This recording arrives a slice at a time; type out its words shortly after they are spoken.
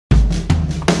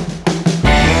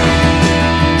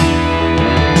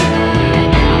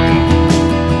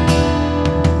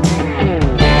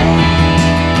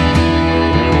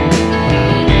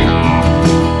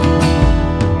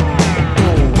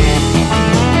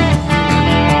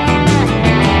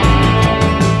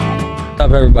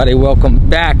up, everybody? Welcome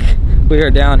back. We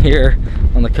are down here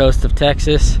on the coast of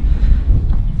Texas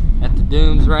at the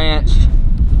Dooms Ranch,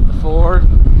 the Ford,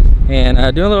 and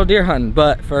doing a little deer hunting.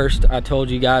 But first, I told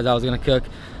you guys I was gonna cook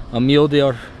a mule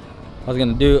deer. I was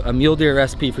gonna do a mule deer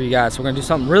recipe for you guys. So we're gonna do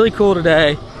something really cool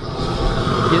today.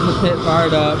 Getting the pit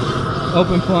fired up,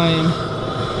 open flame,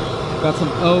 got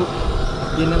some oak,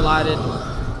 getting it lighted,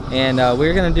 and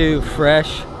we're gonna do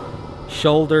fresh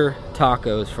shoulder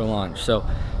tacos for lunch. So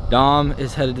Dom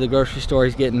is headed to the grocery store.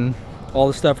 He's getting all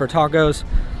the stuff for tacos,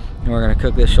 and we're gonna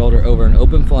cook this shoulder over an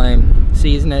open flame,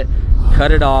 season it,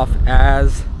 cut it off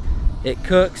as it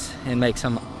cooks, and make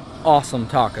some awesome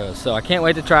tacos. So I can't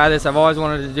wait to try this. I've always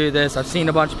wanted to do this. I've seen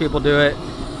a bunch of people do it.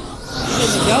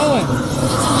 Getting it going.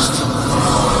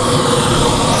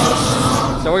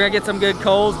 So we're gonna get some good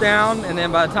coals down, and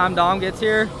then by the time Dom gets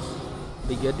here,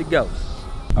 be good to go.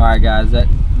 All right, guys, that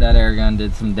air gun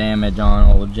did some damage on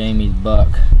old Jamie's buck,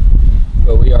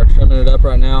 but we are trimming it up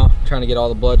right now, trying to get all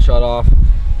the blood shot off,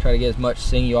 try to get as much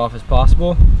sinew off as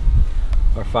possible.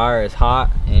 Our fire is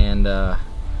hot, and then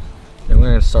we're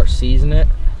gonna start seasoning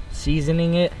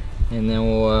it, and then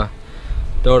we'll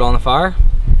throw it on the fire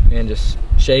and just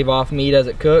shave off meat as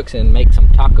it cooks and make some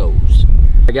tacos.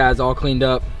 All right, guys, all cleaned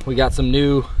up. We got some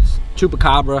new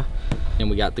chupacabra, and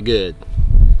we got the good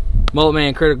Mullet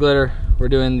Man Critter Glitter. We're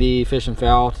doing the fish and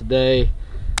fowl today.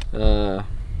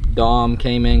 Dom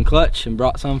came in clutch and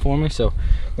brought some for me, so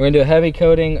we're gonna do a heavy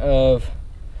coating of,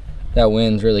 that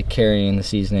wind's really carrying the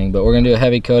seasoning, but we're gonna do a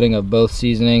heavy coating of both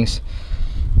seasonings.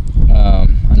 I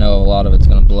know a lot of it's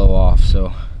gonna blow off,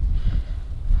 so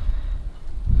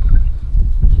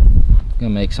gonna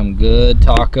make some good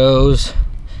tacos.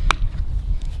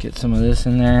 Get some of this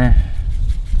in there.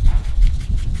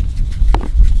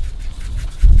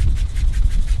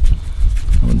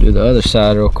 We'll do the other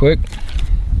side real quick.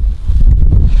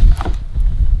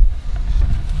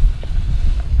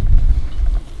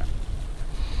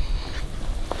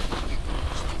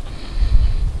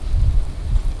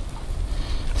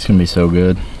 It's gonna be so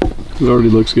good. It already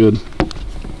looks good.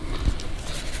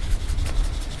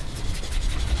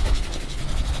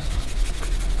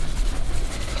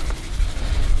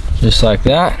 Just like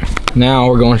that. Now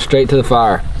we're going straight to the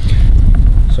fire.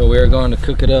 So we are going to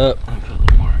cook it up.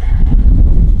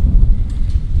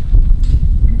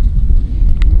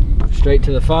 Straight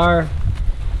to the fire.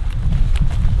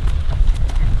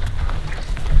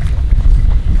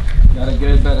 Got a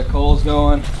good bed of coals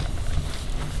going.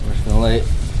 We're just gonna lay it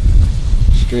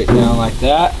straight down like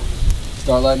that.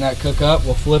 Start letting that cook up.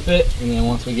 We'll flip it, and then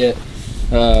once we get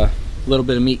a little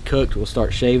bit of meat cooked, we'll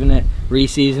start shaving it,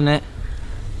 re-season it,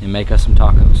 and make us some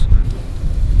tacos.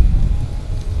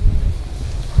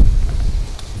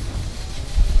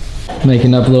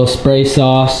 Making up a little spray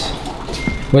sauce.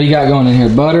 What do you got going in here?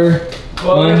 Butter,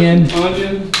 onion.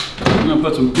 I'm gonna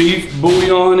put some beef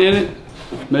bouillon in it,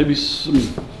 maybe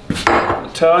some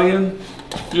Italian.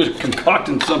 Just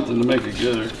concocting something to make it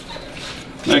gooder.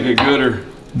 Make it gooder.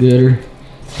 Gooder.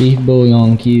 Beef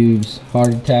bouillon cubes.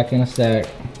 Heart attack in a stack.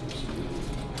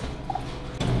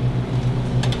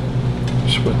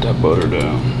 Just put that butter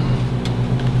down.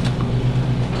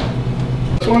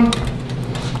 This one?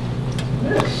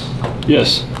 Yes.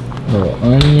 Yes. A little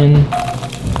onion.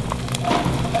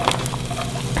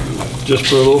 Just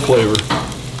for a little flavor.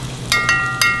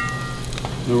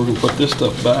 Then we're gonna put this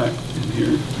stuff back in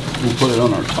here. We'll put it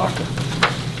on our taco.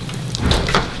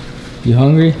 You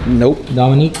hungry? Nope.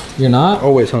 Dominique, you're not?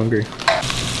 Always hungry.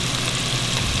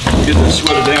 Get this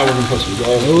sweated down, we're gonna put some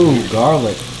garlic. Ooh,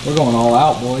 garlic. We're going all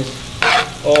out, boys.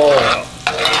 Oh.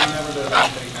 Never does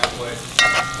anything halfway.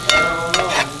 I don't know.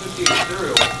 I'm just eating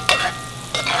cereal.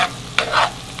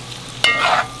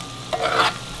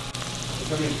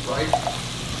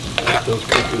 Let those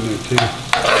cook in there too.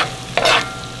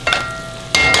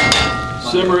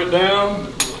 Simmer it down.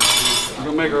 We're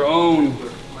gonna make our own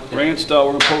ranch style.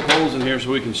 We're gonna poke holes in here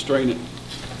so we can strain it.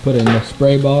 Put it in the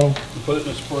spray bottle. Put it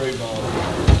in a spray bottle.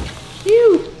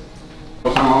 Phew.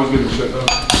 I'm always getting shut up.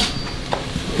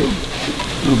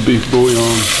 Little beef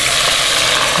bouillon.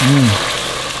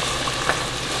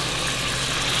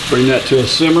 Bring that to a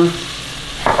simmer.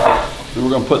 Then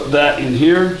we're gonna put that in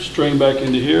here, strain back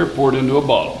into here, pour it into a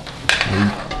bottle.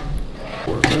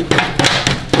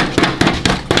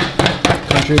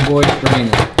 Country boy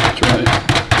strainer. That's right.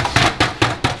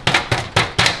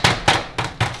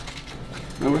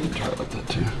 Now we can try it like that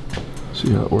too.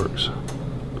 See how it works.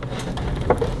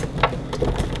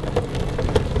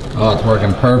 Oh, it's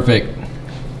working perfect.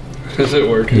 Is it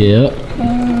working? Yep.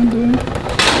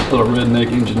 Little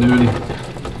redneck ingenuity.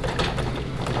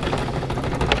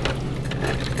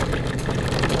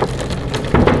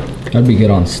 That'd be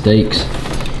good on steaks.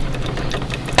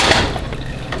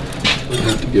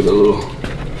 Give it a little.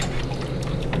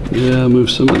 Yeah, move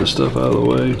some of the stuff out of the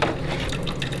way.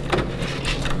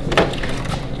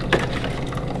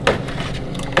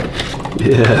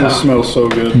 Yeah. It smells so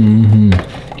good.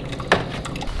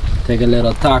 Take a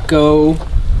little taco.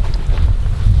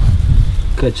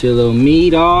 Cut your little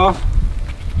meat off.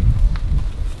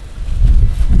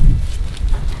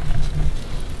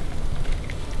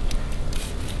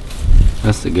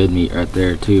 That's the good meat right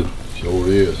there too. Sure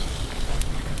is.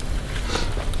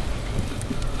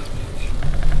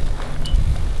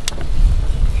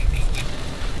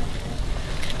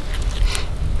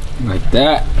 Like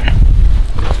that.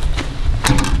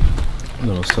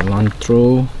 Little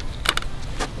cilantro.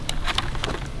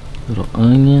 Little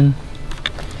onion.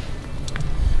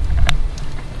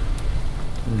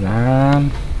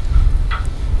 Lime.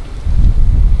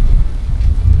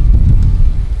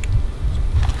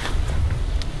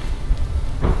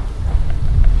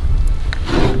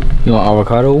 You want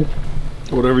avocado?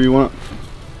 Whatever you want.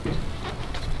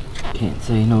 Can't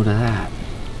say no to that.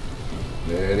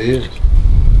 There it is.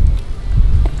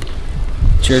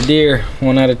 It's your deer,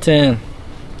 1 out of 10.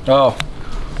 Oh,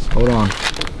 hold on.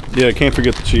 Yeah, can't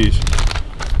forget the cheese.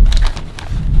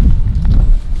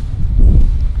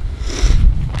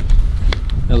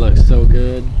 That looks so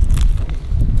good.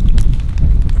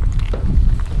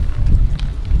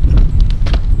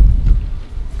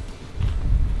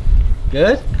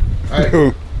 Good?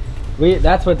 Hey,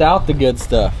 That's without the good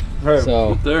stuff. Right.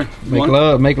 So Up there. Make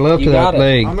love You to got that it.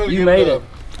 leg. I'm gonna you give made it. it.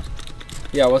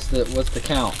 Yeah, what's the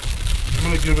count? I'm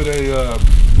gonna give it a.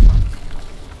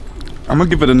 I'm gonna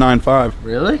give it a 9.5.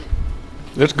 Really?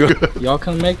 It's good. Y'all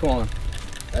come make one.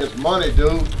 that's money,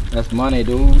 dude. That's money,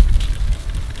 dude.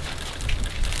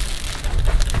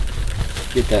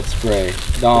 Get that spray.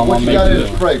 Dom, What I'll you make got in you the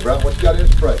one. spray, bro? What you got in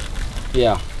the spray?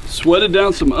 Yeah. Sweated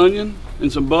down some onion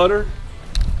and some butter.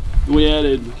 We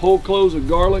added whole cloves of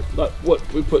garlic. Like what?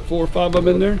 We put 4 or 5 of them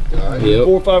in there. All right. Yep.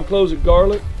 4 or 5 cloves of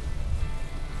garlic.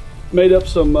 Made up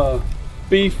some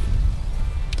beef.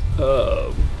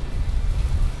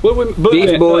 Beef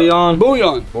bouillon.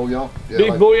 Bouillon. Bouillon. Yeah, Beef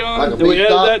like- bouillon. like a Then we beef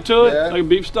added stock? that to it, Yeah. like a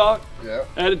beef stock. Yeah.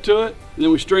 Added to it, and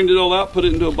then we strained it all out, put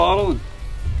it into a bottle, and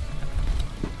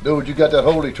Dude, you got that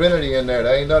Holy Trinity in there.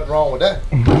 There ain't nothing wrong with that.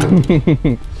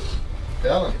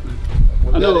 Tell him. That's I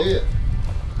what know. that is.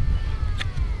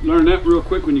 learn that real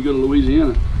quick when you go to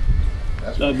Louisiana.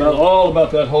 That's That's for about sure. all about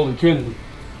that Holy Trinity.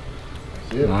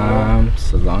 That's it, bro. Lime,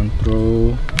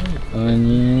 cilantro,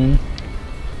 onion.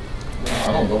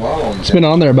 I don't know how long It's been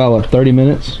on there about what, 30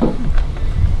 minutes. A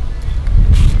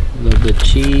little bit of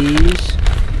cheese.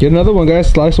 Get another one, guys.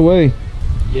 Slice away.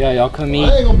 Yeah, y'all come I eat.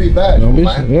 ain't gonna be bad, Don't be,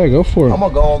 man. yeah, go for I'm it.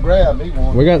 gonna go and grab me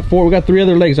one. We got 4. We got 3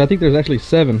 other legs. I think there's actually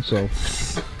 7. So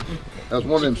That's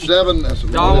one of them 7. That's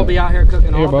one Dom of will them. be out here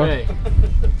cooking Here, all bud. day.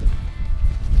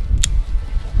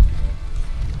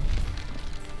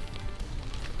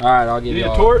 All right, I'll give You need a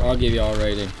y'all. torch? I'll give y'all a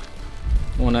rating.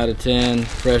 1 out of 10.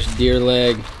 Fresh deer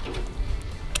leg.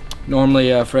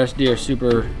 Normally, fresh deer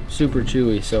super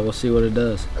chewy. So we'll see what it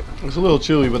does. It's a little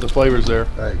chewy, but the flavor's there.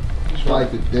 Hey,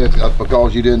 slice it this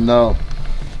because you didn't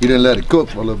let it cook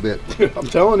for a little bit. I'm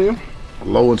telling you.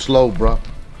 Low and slow, bro.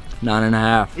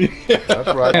 9.5.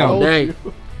 That's right. Damn. All day.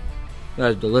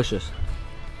 That's delicious.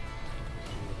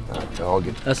 Dog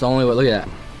it. That's the only way. Look at that.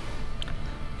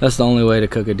 That's the only way to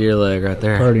cook a deer leg right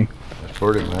there. pretty. That's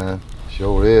pretty, man.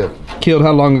 Sure is. Killed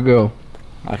how long ago?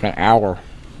 Like an hour.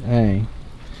 Dang.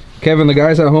 Kevin, the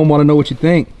guys at home want to know what you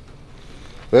think.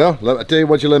 Well, I tell you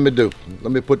what you let me do.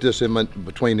 Let me put this in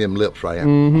between them lips right here.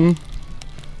 Mm-hmm.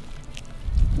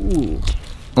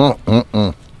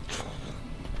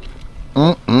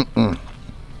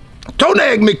 Don't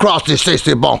egg me across this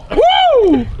sissy bone.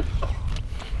 Woo!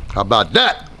 How about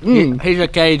that? He's a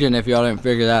Cajun if y'all didn't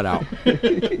figure that out.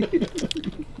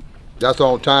 That's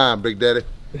on time, Big Daddy.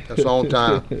 That's on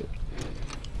time.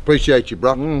 Appreciate you,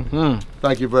 bro.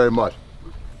 Thank you very much.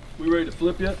 We ready to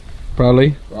flip yet?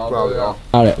 Probably. Probably are.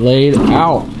 Got it laid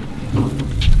out.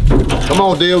 Come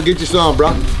on, Dale, get you some,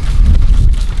 bro.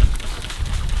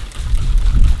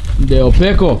 Dill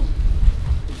pickle.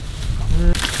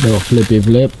 Little flippy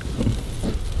flip.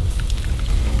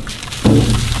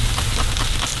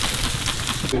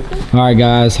 All right,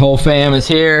 guys, whole fam is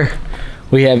here.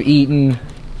 We have eaten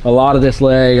a lot of this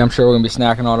leg. I'm sure we're gonna be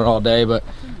snacking on it all day, but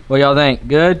what y'all think?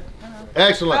 Good?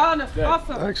 Excellent.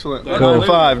 Excellent. Cool.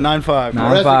 9.5. 9.5. Nine. The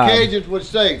rest of 9.5. Cajuns would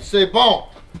say, c'est bon.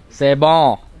 C'est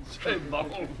bon.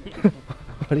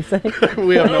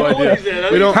 We have no idea.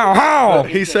 We don't. How how?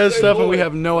 He says stuff and we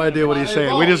have no idea what he's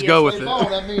saying. We just go with C'est it. bon,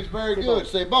 that means very good.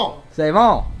 C'est bon. C'est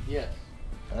bon.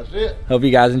 That's it. Hope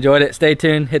you guys enjoyed it. Stay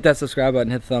tuned. Hit that subscribe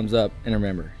button. Hit the thumbs up. And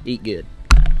remember, eat good.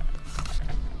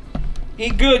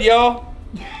 Eat good, y'all.